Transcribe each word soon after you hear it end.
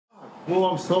Fool,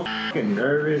 I'm so fucking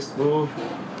nervous, fool.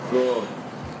 So,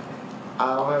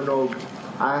 I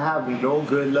have no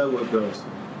good luck with girls.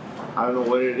 I don't know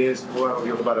what it is, fool. I don't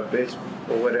give about a bitch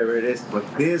or whatever it is. But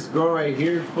this girl right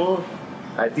here, fool,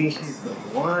 I think she's the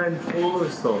one, fool.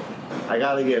 So, I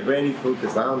gotta get ready, fool,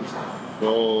 because I'm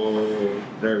so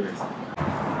nervous.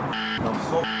 I'm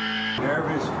so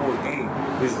nervous, fool. Hey,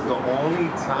 this is the only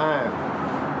time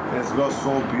this girl's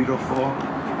so beautiful.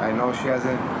 I know she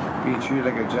hasn't been treated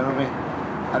like a gentleman.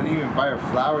 I didn't even buy her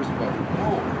flowers, but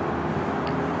whoa.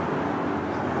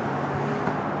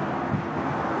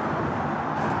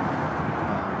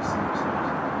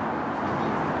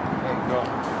 Hey, girl,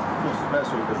 I'm so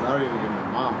special because I don't even give my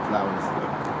mom flowers.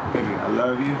 Baby, I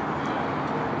love you.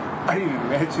 I didn't even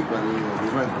met you, but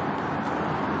this one,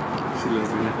 she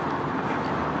loves me.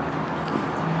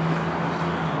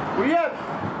 Where you at?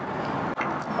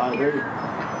 I'm here.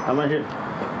 I'm right here.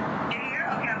 You're here?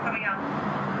 Okay, I'm coming out.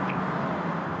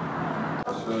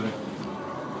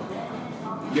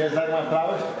 You guys like my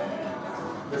flowers?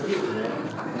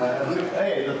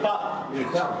 Hey, the top. You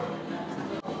tell.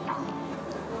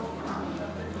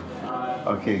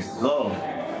 Okay, so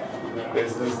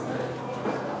this is.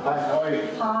 Hi, how are you?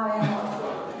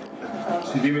 Hi.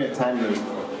 She gave me a time limit.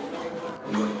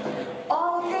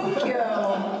 Oh, thank you.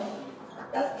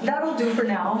 That'll do for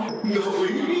now. No, what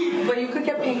do you mean? But you could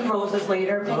get pink roses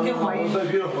later, pink and white. So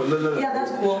beautiful. Look. Yeah,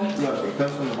 that's cool. Look, it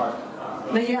comes from the heart.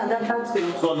 But yeah, that's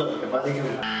good. So look, if I didn't give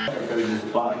a I could have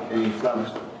just bought any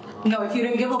flowers. No, if you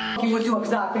didn't give a you would do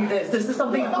exactly this. This is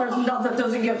something a person does that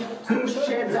doesn't give two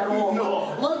shits at all.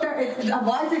 No. Look,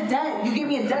 why is it dead? You gave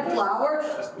me a dead flower?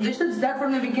 This shit's dead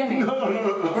from the beginning.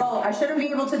 No. Bro, I shouldn't be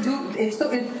able to do it.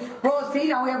 Bro, see,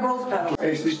 now we have rose petals.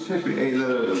 Hey, she's tripping. Hey,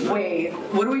 look. Wait,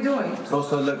 what are we doing? So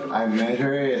look, I met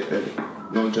her at the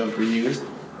No Jumper News.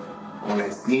 When I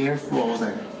seen her, I was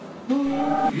like,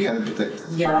 you gotta do that.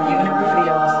 Yeah, you and everybody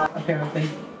else, apparently.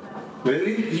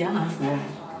 Really? Yeah.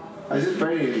 I just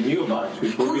barely knew about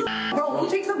you. Bro, who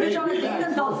takes a bitch on a date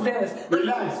and does this?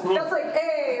 Relax, bro. That's like,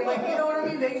 hey, like, you know what I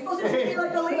mean? They're supposed to treat me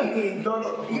like a lady.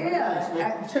 No.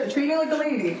 Yeah, treat me like a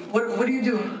lady. What do you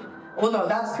do? Well, no,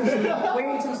 that's too soon.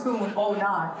 Way too soon. Oh,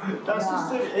 nah. That's nah.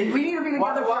 too soon. We need to be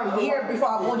together for a year before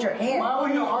I hold your hand. Why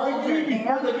would you argue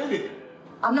before the minute?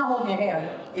 I'm not holding your hand.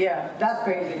 Yeah, that's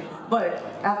crazy. But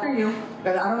after you,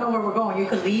 because I don't know where we're going, you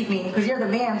could lead me, because you're the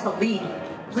man, so lead,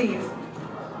 please.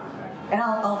 And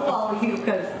I'll follow you,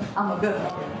 because I'm a good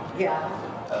one. Yeah.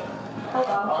 Hello.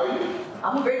 Are you?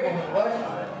 I'm a great woman. What?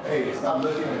 Hey, stop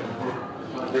looking at me.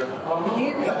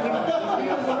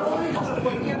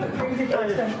 You're the crazy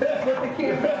person with the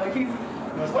camera.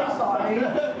 We're sorry.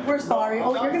 We're sorry.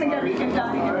 Oh, you're going to get me kicked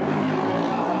out of here.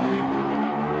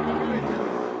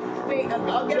 Wait,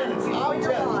 I'll get it. Oh,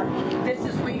 you're gone. This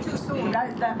is way too soon. I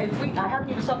haven't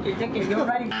even sucked your dick yet. You're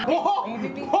already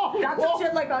blaming me. That's some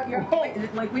shit like like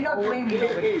we're not blaming you.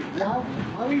 Hey, why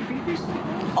are you beat this?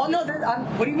 Oh no,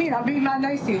 what do you mean? I'm being mad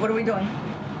nice to you. What are we doing?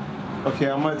 Okay,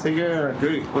 I'm gonna take her on a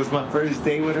date. It was my first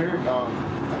day with her.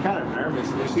 I'm kind of nervous,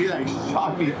 but she like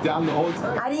shot me down the whole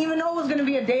time. I didn't even know it was gonna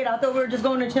be a date. I thought we were just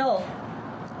going to chill.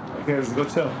 Okay, let's go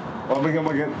chill. I'm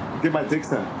gonna get my dick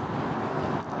sucked.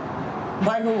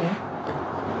 By who?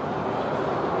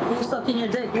 Who's sucking your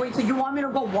dick? Wait, so you want me to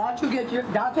go watch you get your...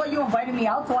 That's why you invited me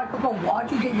out, so I could go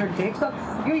watch you get your dick sucked?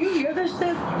 You hear this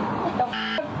shit? What the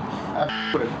f***?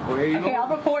 Okay, I'll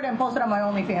record it and post it on my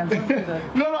OnlyFans.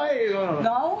 No.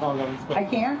 No? I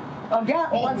can't?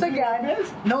 Again, once again,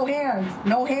 no hands.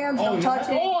 No hands, no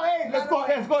touching. Oh, hey, let's go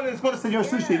to Zeñor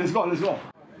Sushi. Let's go.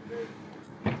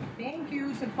 Thank you.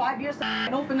 Took 5 years to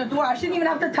open the door. I shouldn't even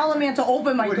have to tell a man to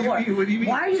open my door. What do you mean?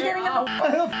 Why are you getting out?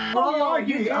 Bro,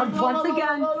 once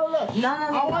again. No.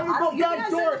 I want to go back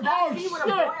door. Oh,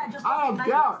 shit. I'm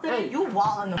down. Hey. You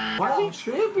wildin' the Why are you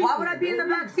tripping? Why would I be in the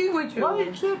back seat with you? Why are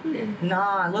you tripping?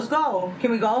 Nah, let's go.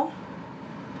 Can we go?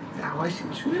 Why is she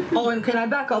tripping? Oh, and can I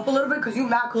back up a little bit? Because you're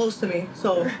not close to me.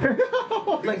 So,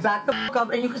 like, back the f***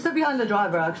 up. And you can sit behind the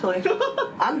driver, actually.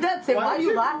 I'm dead serious. Why are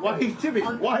you laughing? Why are you tripping?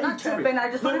 I'm not tripping. I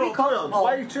just want to be comfortable.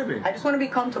 Why are you tripping? I just want to be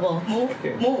comfortable. Move.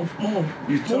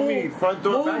 You told me front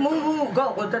door, back door. Move.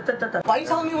 Go. Why are you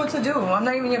telling me what to do? I'm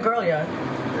not even your girl yet.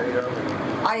 There you go.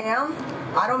 I am?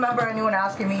 I don't remember anyone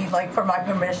asking me, like, for my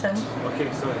permission. Okay,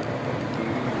 so...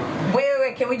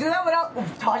 Wait, can we do that without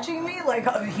touching me? Like,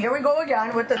 here we go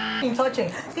again with the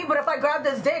touching. See, but if I grab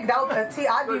this dick, that would, see,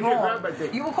 I'd be wrong.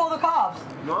 You would call the cops.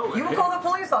 No. You would call the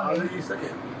police on me. I'll let you suck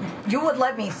it. You would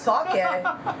let me suck it?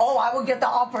 Oh, I would get the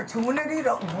opportunity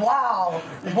to, wow.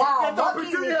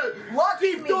 Lucky me.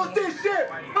 Keep doing this shit.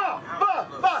 I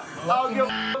don't give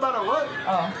a about a what.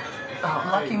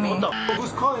 Lucky me. What the f***?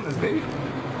 Who's calling us, baby?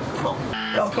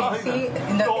 Okay, see,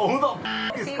 who the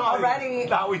is see calling? already.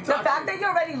 The fact that you're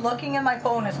already looking in my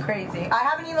phone is crazy. I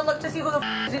haven't even looked to see who the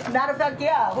is. Matter of fact,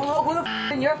 yeah, who the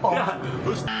is in your phone? Yeah,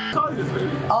 who's calling this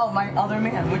baby? Oh, my other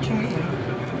man. What you mean?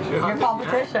 Your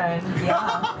competition.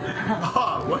 Yeah.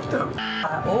 Oh, what the?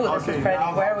 Oh, this is pretty.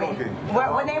 Where are we? Okay.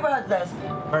 What neighborhood's this?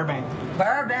 Burbank.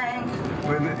 Burbank.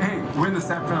 We're in the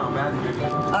San Fernando Valley, baby.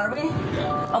 Are we?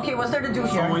 Yeah. Okay, what's there to do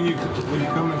So here? when you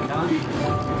come in Cali, you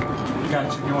gotta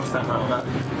check in with San Fernando Valley.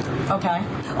 Okay.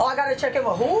 Oh, I gotta check in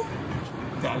with who?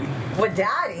 Daddy. With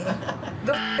Daddy?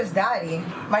 The is Daddy?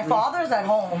 My father's at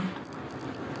home.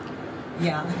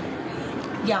 Yeah.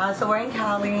 Yeah, so we're in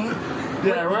Cali.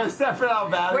 Yeah, we're in San Fernando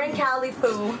Valley. We're in Cali,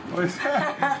 foo. What's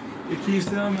that? Can you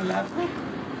sit on my laptop?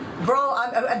 Bro,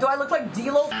 do I look like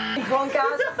D-Lo drunk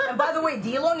ass? And by the way,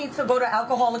 D-Lo needs to go to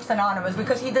Alcoholics Anonymous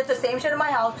because he did the same shit in my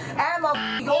house. And my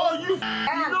Oh, you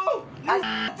Dino! You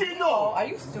Dino! Oh, are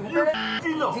you stupid?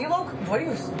 Dino! D-Lo, what are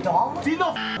you, dumb?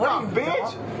 Dino, What are you,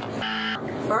 bitch!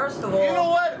 dumb? First of all. You know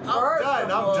what? I'm First done.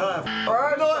 of all- I'm done.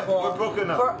 First You know what? of all- We're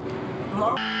broken up.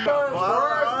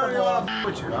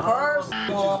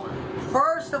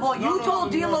 First of all, you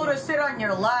told D-Lo to sit on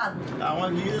your lap. I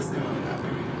want you to sit on that.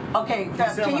 Okay,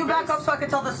 can you back up so I can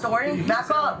tell the story? Back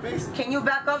up. Can you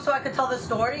back up so I can tell the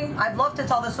story? I'd love to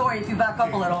tell the story if you back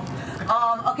up a little.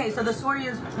 Okay, so the story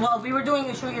is, well, we were doing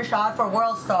a Shoot Your Shot for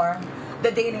World Star,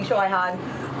 the dating show I had.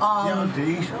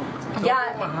 Dating show?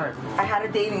 Yeah, I had a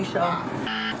dating show.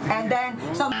 And then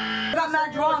some got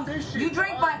mad drunk. You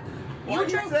drink my... You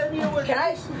drink... Can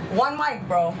I... One mic,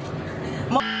 bro.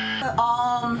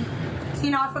 See,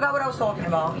 now I forgot what I was talking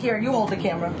about. Here, you hold the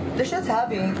camera. This shit's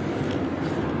heavy.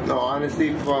 No,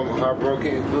 honestly, from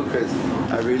Heartbroken, because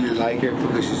I really like her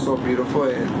because she's so beautiful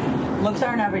and... Looks her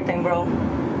and everything, bro.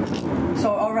 So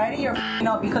already you're f***ing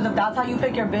up because if that's how you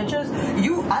pick your bitches,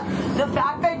 the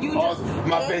fact that you just...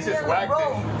 my bitch is whack bro,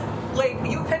 then. like,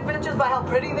 you pick bitches by how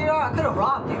pretty they are, I could have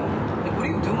robbed you. Like, what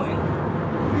are you doing?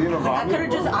 You know, I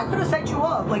could have set you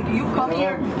up. Like, you come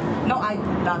here. No,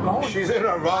 I'm not going. She's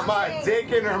gonna rub my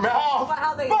dick in her mouth. By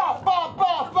how they...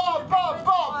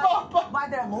 By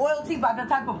their loyalty, by the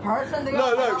type of person they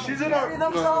are. Look, she's in carry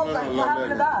themselves. Like, what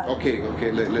happened to that?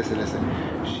 Okay, listen.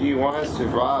 She wants to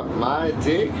rob my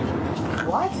dick.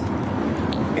 What?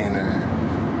 And,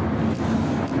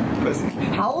 listen.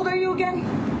 How old are you again?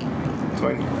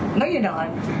 20. No, you're not.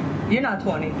 You're not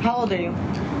 20. How old are you?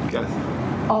 Guess.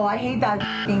 Oh, I hate that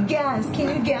f***ing gas. Can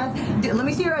you gas? Let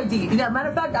me see your ID. Matter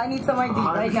of fact, I need some ID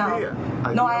right now.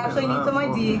 No, I actually need some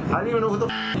ID. I don't even know who the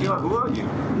f you are. Who are you?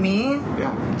 Me?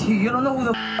 Yeah. You don't know who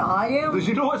the f I am? But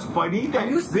you know what's funny? That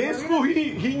you this serious? fool,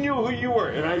 he knew who you were,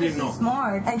 and I didn't know. He's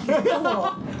smart. And he's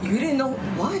cool. You didn't know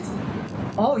what?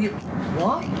 Oh, you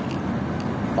what?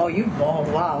 Oh,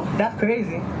 wow. That's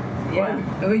crazy.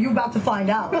 Yeah. You about to find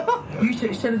out. You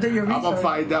should have done your research. I'm gonna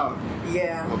find out.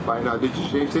 Yeah. I'm gonna find out. Did you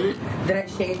shave today? Did I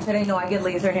shave today? No, I get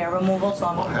laser hair removal, so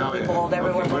I'm completely bald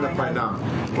everywhere. We're gonna find out.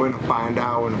 We're gonna find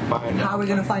out. How are we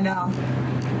gonna find out?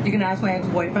 You can ask my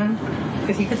ex-boyfriend,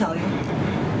 because he could tell you.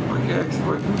 My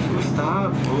ex-boyfriend, fool,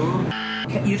 stop, fool.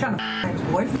 You trying to f my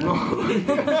ex-boyfriend? No.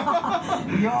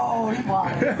 Yo, you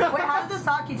wild. Wait, how does the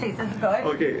sake taste? Is it good?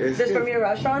 Okay, it's this from your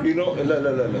restaurant? You know,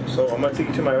 look. So I'm gonna take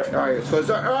you to my. Alright, so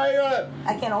alright.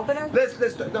 I can't open it? Let's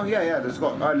no, yeah, let's go.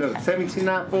 Alright, look,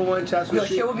 17941 Shoutouts Compa. Yo,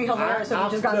 shit would be hilarious if we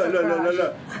just got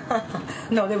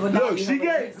look. No, they would not. Look,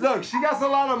 she gets a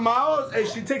lot of miles and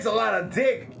she takes a lot of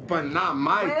dick, but not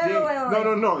my dick.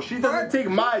 Wait. No. She doesn't take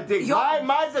my dick.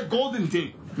 Mine's a golden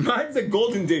dick. Mine's a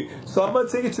golden dick. So I'm gonna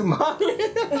take it to mine.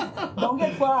 Don't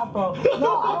get slapped, bro.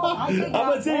 No, I take I'm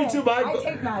gonna take it to mine. I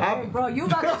take my dick, bro. You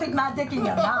about to take my dick in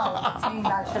your mouth saying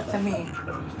that shit to me.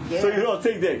 Yeah. So you don't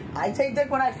take dick? I take dick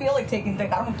when I feel like taking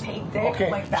dick. I don't take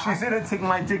dick like that. She said to take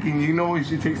my dick and you know when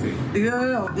she takes it.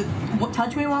 Yeah.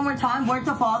 Touch me one more time. Word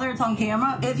to father. It's on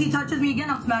camera. If he touches me again,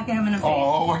 I'm smacking him in the face.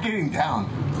 Oh, we're getting down.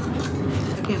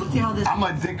 Okay, let's see how this... I'm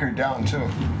gonna dick her down too.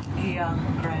 Yeah,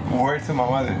 right. Word to my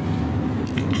mother.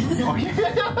 Okay.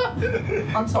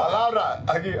 I'm sorry.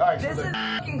 Palabra. Okay, all right, This is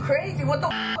fucking crazy. What the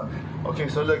fuck? Okay,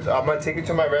 so look, I'm gonna take you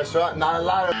to my restaurant. Not a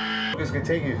lot of is gonna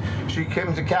take you. She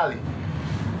came to Cali,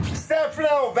 San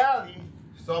Fernando Valley.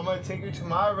 So I'm gonna take you to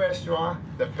my restaurant,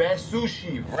 the best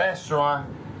sushi restaurant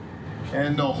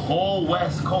in the whole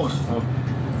West Coast.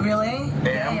 Really?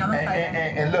 Yeah, I'm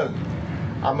excited. And look,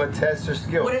 I'm gonna test her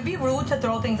skills. Would it be rude to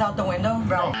throw things out the window,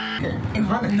 bro?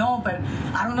 No, but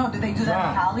I don't know. Do they do that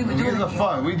in Cali? We do it. It's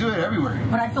fun. We do it everywhere.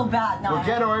 But I feel bad. No. We're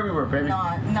ghetto everywhere, baby. No,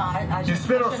 I You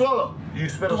spit or swallow. You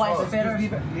spit or Do I swallow. spit or?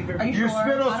 Are you You sure? spit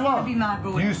or I don't want swallow. to be mad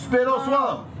rude. You spit or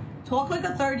swallow. talk like a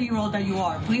 30-year-old that you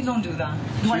are. Please don't do that.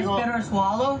 Do I spit or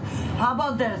swallow? How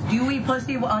about this? Do you eat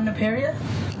pussy on the period?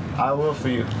 I will for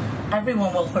you.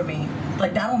 Everyone will for me.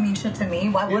 Like, that don't mean shit to me.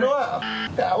 Why would you know what?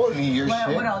 I wouldn't eat your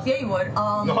shit. What else? Yeah, you would.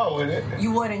 No, I wouldn't.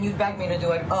 You would, and you'd beg me to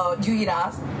do it. Do you eat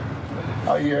ass?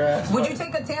 Oh, your ass. Would you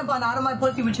take a tampon out of my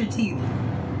pussy with your teeth?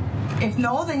 If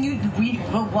no, then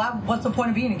what's the point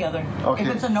of being together? Okay. If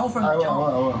it's a no from the jump.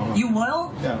 I will. You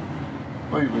will? Yeah.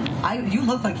 Wait. You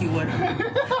look like you would.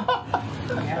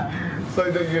 Yeah. So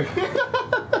you.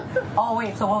 Oh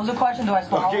wait, so what was the question? Do I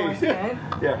swallow or spit?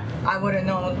 Yeah. I wouldn't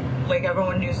know. Like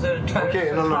everyone used to try to.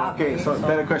 Okay, so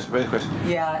better question.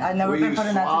 Yeah, I never been put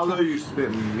in that situation. Swallow, you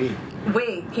spit me.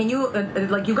 Wait, can you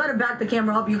like you gotta back the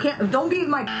camera up? You can't. Don't be in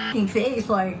my f***ing face,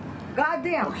 like.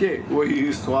 Goddamn. Okay, will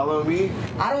you swallow me?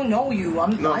 I don't know you.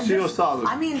 She don't swallow.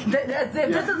 I mean, if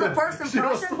this is the first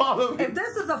impression, if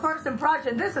this is the first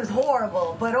impression, this is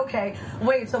horrible. But okay,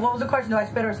 wait. So what was the question? Do I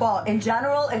spit or swallow? In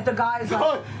general, if the guy's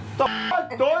like, don't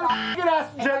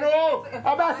ask general.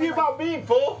 I'm asking you about me,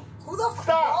 fool. Who the f***?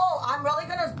 Oh, I'm really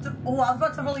gonna. Oh, I was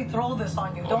about to really throw this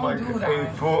on you. Don't do that. Hey,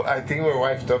 fool. I think we're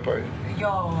wifed up already. Yo,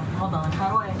 hold on. How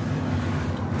do I?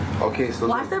 Okay, so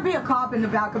why should there be a cop in the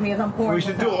back of me as I'm pouring? We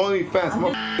should do OnlyFans.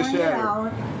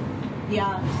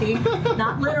 Yeah, see?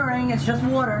 Not littering, it's just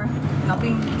water.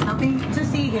 Nothing to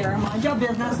see here. Mind your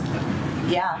business.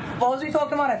 Yeah. What was we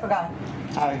talking about? I forgot.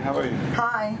 Hi, how are you?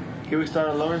 Hi. Can we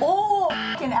start lower? Oh,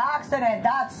 fucking accident.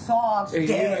 That sucks.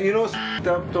 Hey, you know what's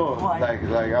up though? What?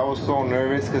 Like I was so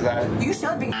nervous because You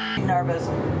should be nervous.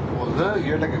 Well, look,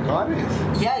 you're like a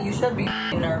goddess. Yeah, you should be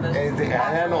nervous. And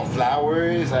I had no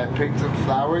flowers. I picked up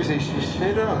flowers and she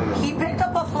shit on them. He picked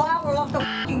up a flower off the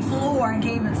fucking floor and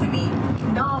gave it to me.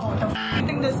 No, the fucking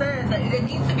thing this is, it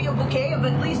needs to be a bouquet of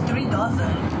at least 3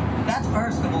 dozen. That's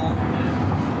first of all.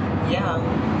 Yeah.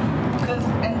 Because,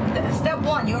 and step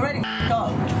 1, you already f***ed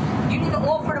up. You need to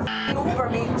offer to f***ing Uber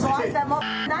me. So I said,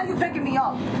 now you picking me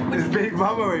up. This big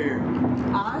mama right here.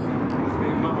 Huh? This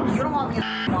big mama. You don't want me to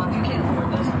f***ing you can't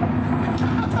afford this.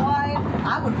 That's why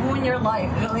I would ruin your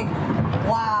life. You're like,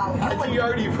 wow.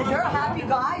 You're a happy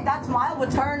guy. That smile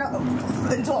would turn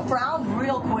into a frown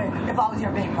real quick if I was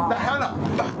your big mom.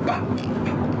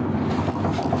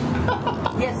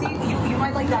 Yeah, see, you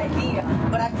might like the idea,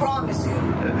 but I promise you,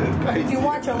 if you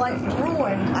want your life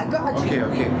ruined, I got you.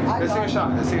 Okay. Let's take a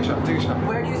shot. Take a shot.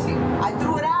 Where do you see? I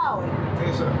threw it out. Take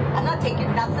a shot. I'm not taking.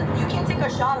 You can't take a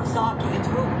shot of sake. It's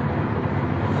rude.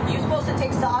 You're supposed to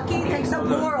take sake, take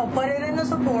Sapporo, put it in the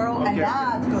Sapporo, and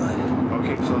that's good.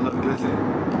 Okay, so look, listen.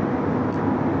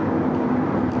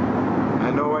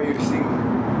 I know why you're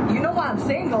single. You know why I'm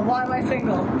single? Why am I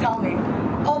single? Tell me.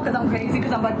 Oh, because I'm crazy?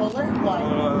 Because I'm bipolar? Why?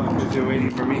 No. Because you're waiting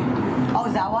for me. Oh,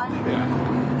 is that why? Yeah.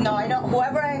 No, I know.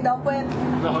 Whoever I end up with.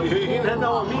 No, you ain't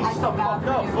know me. Shut the fuck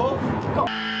up, fool.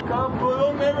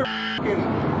 Don't never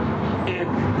if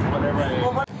whatever I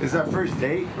am. Is that first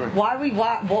date? Why?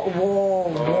 Whoa.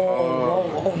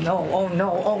 Oh no.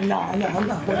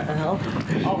 What the hell?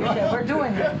 Oh shit, we're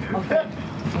doing it. Okay.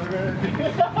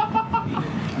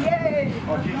 Yay!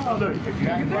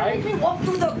 Right? Walk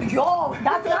through the. Yo,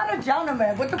 that's not a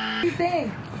gentleman. What the f do you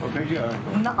think? I'll pick you up.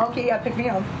 No, okay, yeah, pick me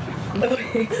up.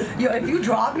 Yo, if you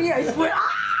drop me, I swear. Ah!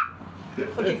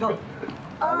 Okay, go.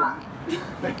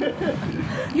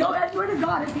 Yo, I swear to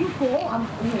God, if you fall, I'm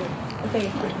cool.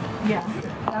 Okay, yeah.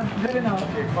 That's good enough.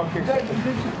 Okay.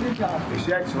 Good job. Is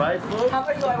she ex-wife, fool? How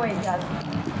much do I weigh, guys?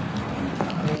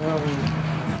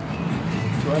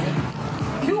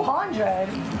 200?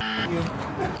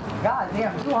 God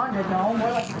damn, 200, no.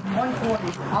 More like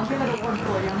 140. I'll give it a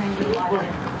 140. I'm hanging you live.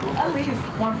 At least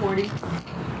 140.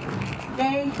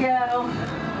 Thank you.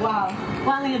 Wow.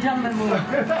 Finally a gentleman move. Ooh,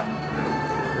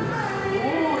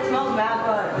 it smells bad,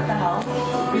 but what the hell?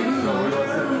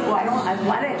 Oh, I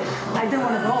let it. I did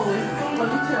one of those. Let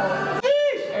me chill.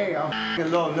 Hey, I'm a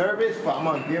little nervous, but I'm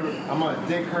gonna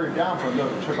dig her down for a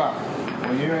little trip out.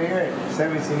 When you're here at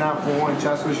 17941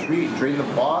 Chester Street, Drake the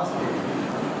Boss,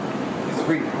 it's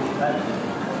free.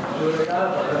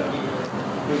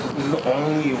 This is the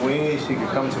only way she can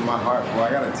come to my heart. Well,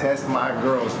 I gotta test my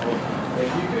girls. For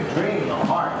if you could drain the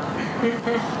heart,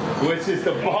 which is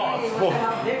the boss.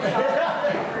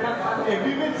 If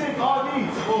you could take all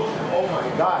these, oh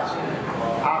my gosh.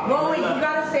 Well, wait, you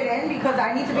gotta sit in because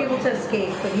I need to be able to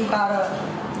escape. So you gotta.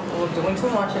 We're doing too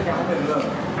much in there.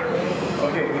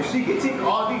 Okay, if she could take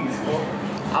all these,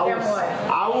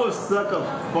 I will suck a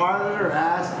fart in her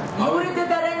ass. You would have did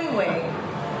that anyway.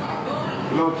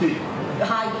 Low key.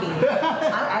 High key.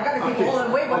 I gotta keep all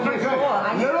the way with my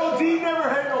straw. Little D never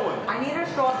had no one. I need a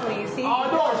straw, please. See? Oh,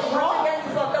 no, a straw? Once again,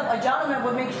 you fucked up. A gentleman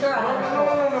would make sure I have a straw.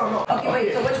 No. Okay,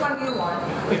 wait, so which one do you want?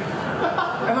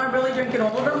 Am I really drinking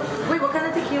all of them? Wait, what kind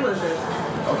of tequila is this?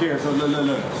 Okay, so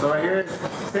look. So right here,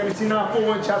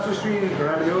 1701 Chapter Street in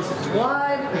Granados.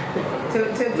 What?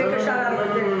 To take a shot out of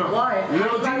the dick. No. Why?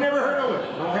 Little dick never heard of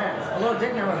it. No hands. A little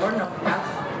dick never heard no.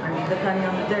 I mean, depending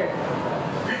on the dick.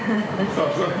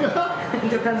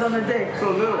 Depends on the dick.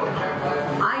 So little.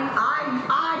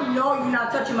 I know you're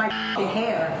not touching my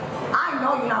hair. I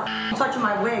know you're not touching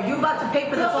my wig. You about to pay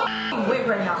for this whole wig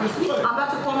right now. I'm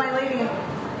about to call my lady.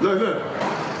 Look.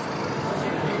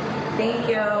 Thank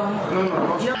you.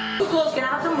 No. You're too close. Can I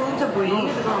have some room to breathe?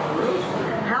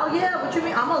 Hell yeah. What you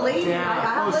mean? I'm a lady.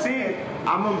 Yeah. Oh, see,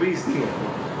 I'm gonna be still.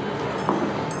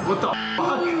 What the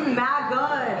fuck? Mad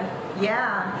good.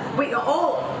 Yeah. Wait.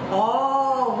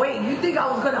 Oh. Wait. You think I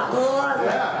was gonna?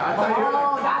 Yeah. I thought you were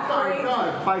like, that's crazy.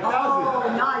 God, 5,000. Oh,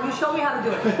 nah. You show me how to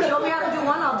do it. Show me how to do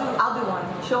one. I'll do one.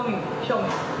 Show me.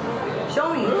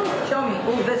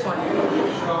 Ooh, this one.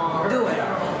 Do it.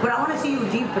 But I want to see you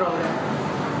deep throat it.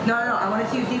 No. I want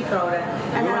to see you deep throat it.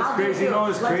 And then I'll crazy. do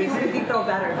Let's see who can deep throat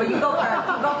better. But you go first.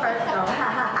 though.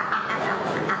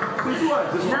 Which one?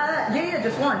 This one? Yeah,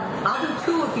 just one. I'll do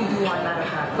two if you do one, matter of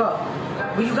fact. Go.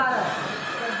 But you gotta,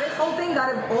 this whole thing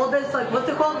all this, like, what's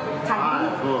it called?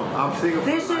 Tahini? I'm single.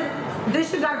 This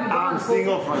should gotta be gone. I'm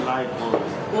single for life, fool.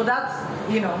 Well, that's,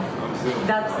 I'm single.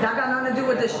 that got nothing to do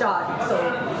with this shot, so.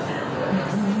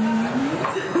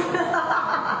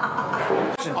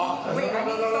 Wait, I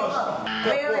need you to look.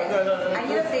 Wait. I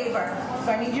need a favor.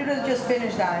 So I need you to just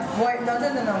finish that. What? No.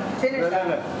 Finish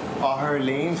that. All her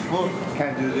lanes, fool.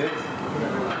 Can't do this.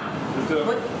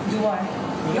 What? Do what?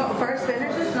 No, first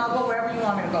finish this and I'll go wherever you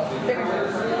want me to go. Finish it.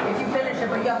 If you finish it,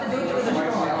 but you have to do it through the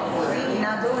straw. See, you're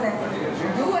not doing it.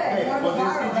 Do it. You want to go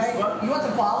viral, right? You want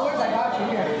some followers? I got you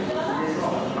here.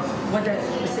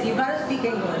 You gotta speak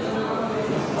English.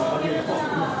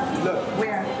 Look.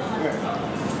 Where?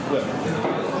 Look.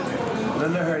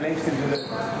 None of her legs can do this.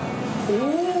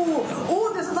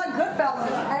 Ooh, this is like Goodfellas.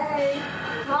 Hey.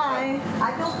 Hi.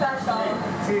 I feel special.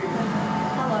 See.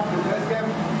 Hello. You guys get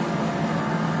me?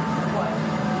 What?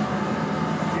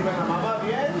 Si me la mamá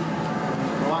bien,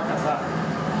 no va a casar.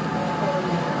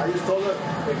 I just told her,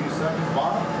 if you suck his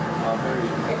bomb, I'll marry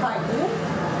you. If I do?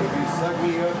 If you suck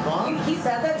me your bomb, He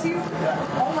said that to you?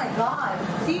 Yeah. Oh my God.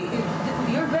 See,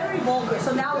 you're very vulgar.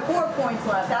 So now 4 points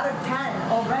left out of 10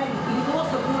 already. You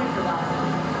lost the point for that.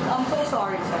 I'm so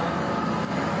sorry, sir.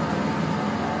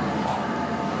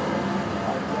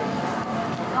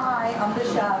 Hi, I'm the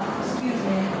chef. Excuse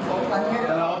me. I'm here te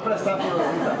to... la voy a prestar por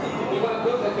ahorita.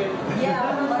 Yeah, I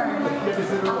want to learn. I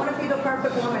want to be the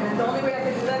perfect woman. And the only way I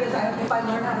can do that is if I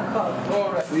learn how to cook.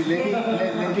 Y le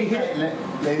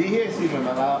dije si me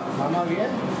la mamá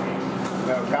bien,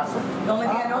 me lo caso. The only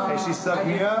thing I know... If she suck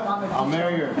me up, I'll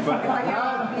marry her. But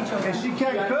if she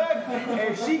can't cook,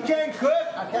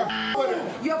 I can't f with her.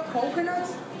 You have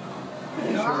coconuts?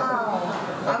 Wow.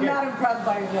 I'm not impressed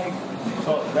by your legs.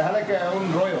 So, déjale que haga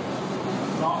un rollo.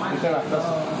 Y te la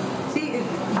paso. See,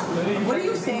 what are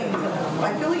you saying to them?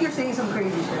 I feel like you're saying some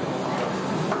crazy shit.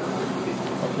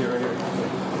 Okay, right here.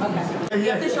 Okay. You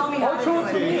have to show me how to do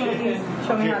it.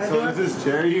 Show me how to do So it. this is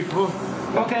cherry, fool.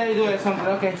 Okay, do it something.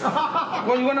 Okay.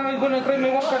 Well, you gonna try me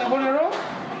one carbonara roll?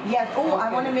 Yes. Oh,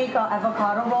 I want to make an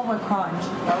avocado roll with crunch.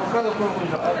 Avocado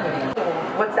crunch. Okay.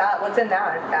 What's that? What's in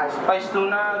that, Ash? Spiced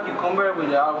tuna, cucumber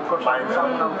with avocado.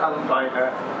 Some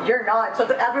avocado. You're not. So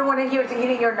everyone in here is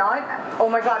eating your nut? Oh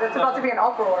my God, it's about to be an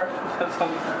uproar.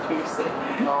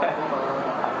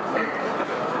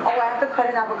 Oh, I have to cut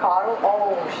an avocado?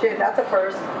 Oh shit, that's a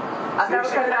first. I've never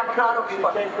cut an avocado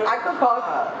before. I could cook.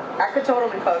 I could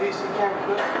totally cook.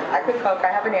 I could cook.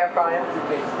 I have an air fryer.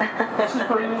 This is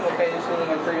for you. Okay, this is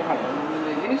like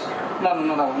 300. This? No.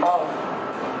 Oh.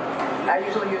 I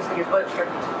usually use these, but for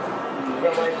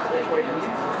real life situations.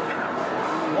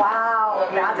 Wow,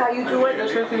 that's how you do it?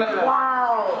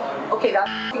 Wow. Okay, that's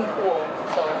f***ing cool.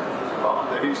 So. Oh,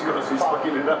 there she goes. She's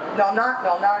fucking it up. No, I'm not.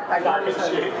 I got this.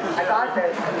 I got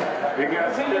this. You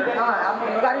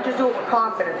gotta just do it with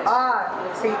confidence.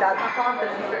 See, that's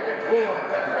confidence. Ooh.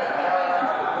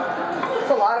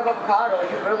 It's a lot of avocado.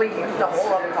 You really use the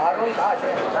whole avocado? God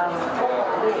damn.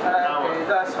 Okay,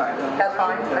 that's fine. That's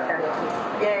fine? Okay.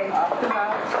 Yay.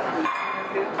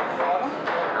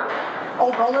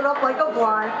 Oh, roll it up like a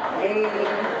blunt. Yay.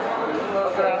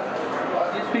 Okay.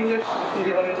 These fingers, you can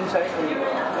get them inside. Like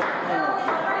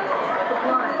a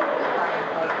blunt.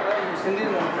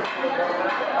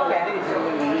 Okay.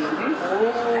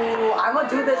 Ooh, I'm gonna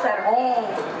do this at home.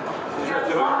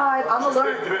 I'm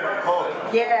alert.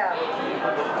 Yeah.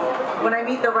 When I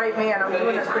meet the right man, I'm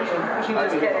doing this for you.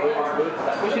 Just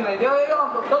kidding. Yo,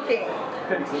 I'm cooking.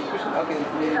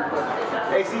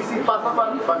 Hey, sí, pasa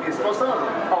para mi esposa.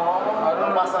 Oh,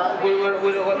 pasa.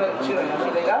 ¿She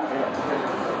legal?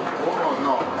 Oh,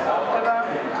 no.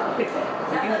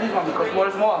 Use this one because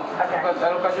more small. Okay. I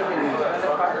don't catch your video.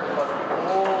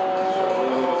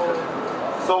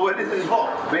 So what is this roll?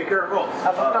 Make her roll.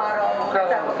 Avocado.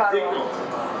 Dick roll.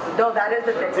 No, that is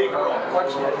the thing. Dick roll.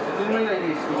 Watch this. This is like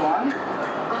this. 1,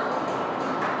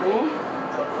 2,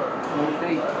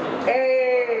 3.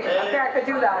 Hey, okay, I could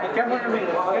do that. Be careful your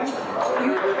video, okay?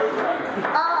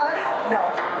 No.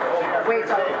 Wait,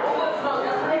 sorry.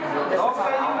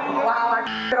 Wow, I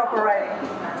f***ed it up already.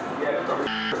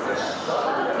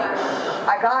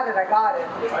 I got it.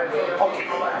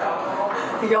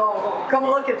 Okay. Yo, come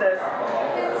look at this.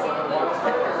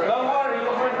 Don't worry,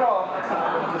 you'll break off.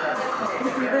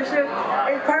 This shit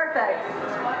is perfect.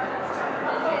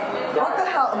 What the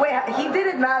hell? Wait, he did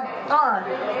it mad on.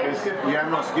 You have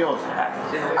no skills.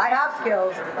 I have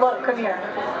skills. Look, come here.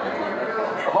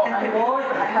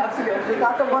 I have skills. It's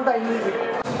not the ones I need.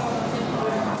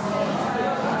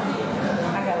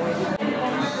 I got it.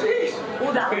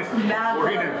 Oh, that was mad.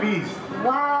 We're in a feast.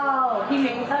 Wow, he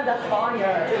made that. That's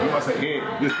fire. You must have hit.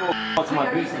 This whole to my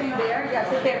Are you business. sitting there? Yeah,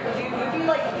 sit there. Because you be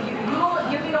like, you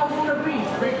know who to breathe.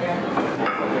 Right there.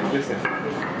 Listen.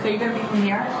 So you're going to be from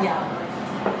here? Yeah.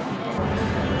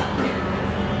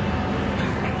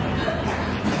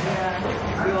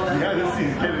 Yeah, this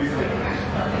is killing you.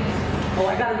 Oh,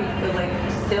 I gotta be like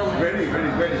still. Ready.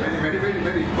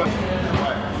 1,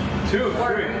 2, 3.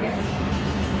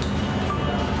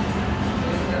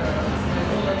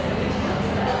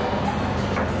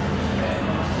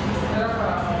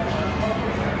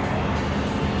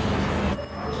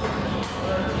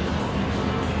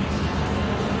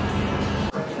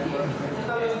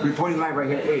 Reporting live right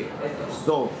here. Hey,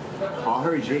 so all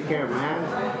her J-Cam man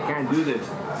can't do this.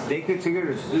 They could take her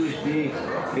to sushi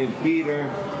and feed her,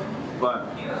 but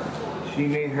she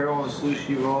made her own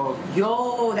sushi roll.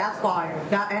 Yo, that's fire.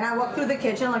 And I walked through the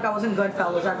kitchen like I was in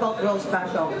Goodfellas. I felt real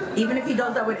special. Even if he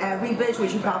does that with every bitch,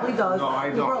 which he probably does. No, I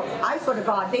don't. Bro, I swear to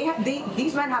God,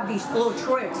 these men have these little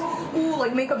tricks. Ooh,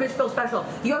 like make a bitch feel special.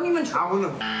 You haven't even. I wanna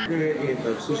her in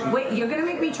the sushi. Wait, you're gonna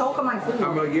make me choke on my food.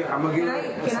 I'm gonna get.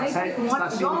 Can I take one?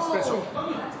 Special.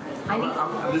 I need.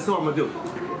 This is what I'm gonna do.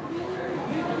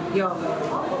 Yo.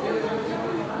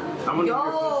 I'm gonna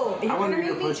You're gonna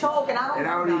make me choke, and I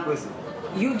don't eat pussy.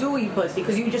 You do eat pussy,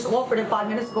 because you just offered it 5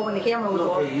 minutes ago when the camera was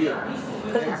off.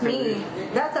 Because it's me.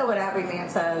 That's what every man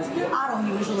says. I don't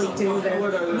usually do this.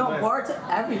 No, word to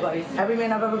everybody. Every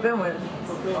man I've ever been with.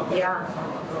 Yeah.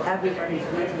 Everybody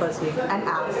eats pussy. And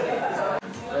ass.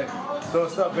 So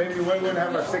what's up, baby? We're gonna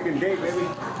have our second date, baby.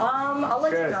 I'll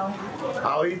let you know.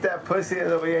 I'll eat that pussy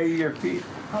the way I eat your feet.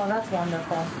 Oh, that's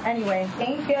wonderful. Anyway,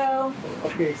 thank you.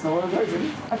 Okay, so what am I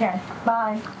doing? Okay,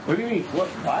 bye. What do you mean? What?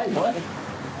 Bye? What?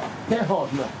 Hell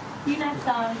no. See you next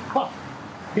time. Huh.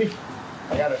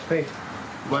 I gotta think.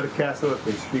 About to castle up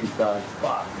the streets, dog.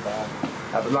 Fuck, dog.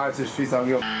 I've been lying to the streets. I don't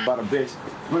give a about a bitch.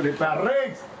 Put it back,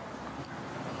 Riggs.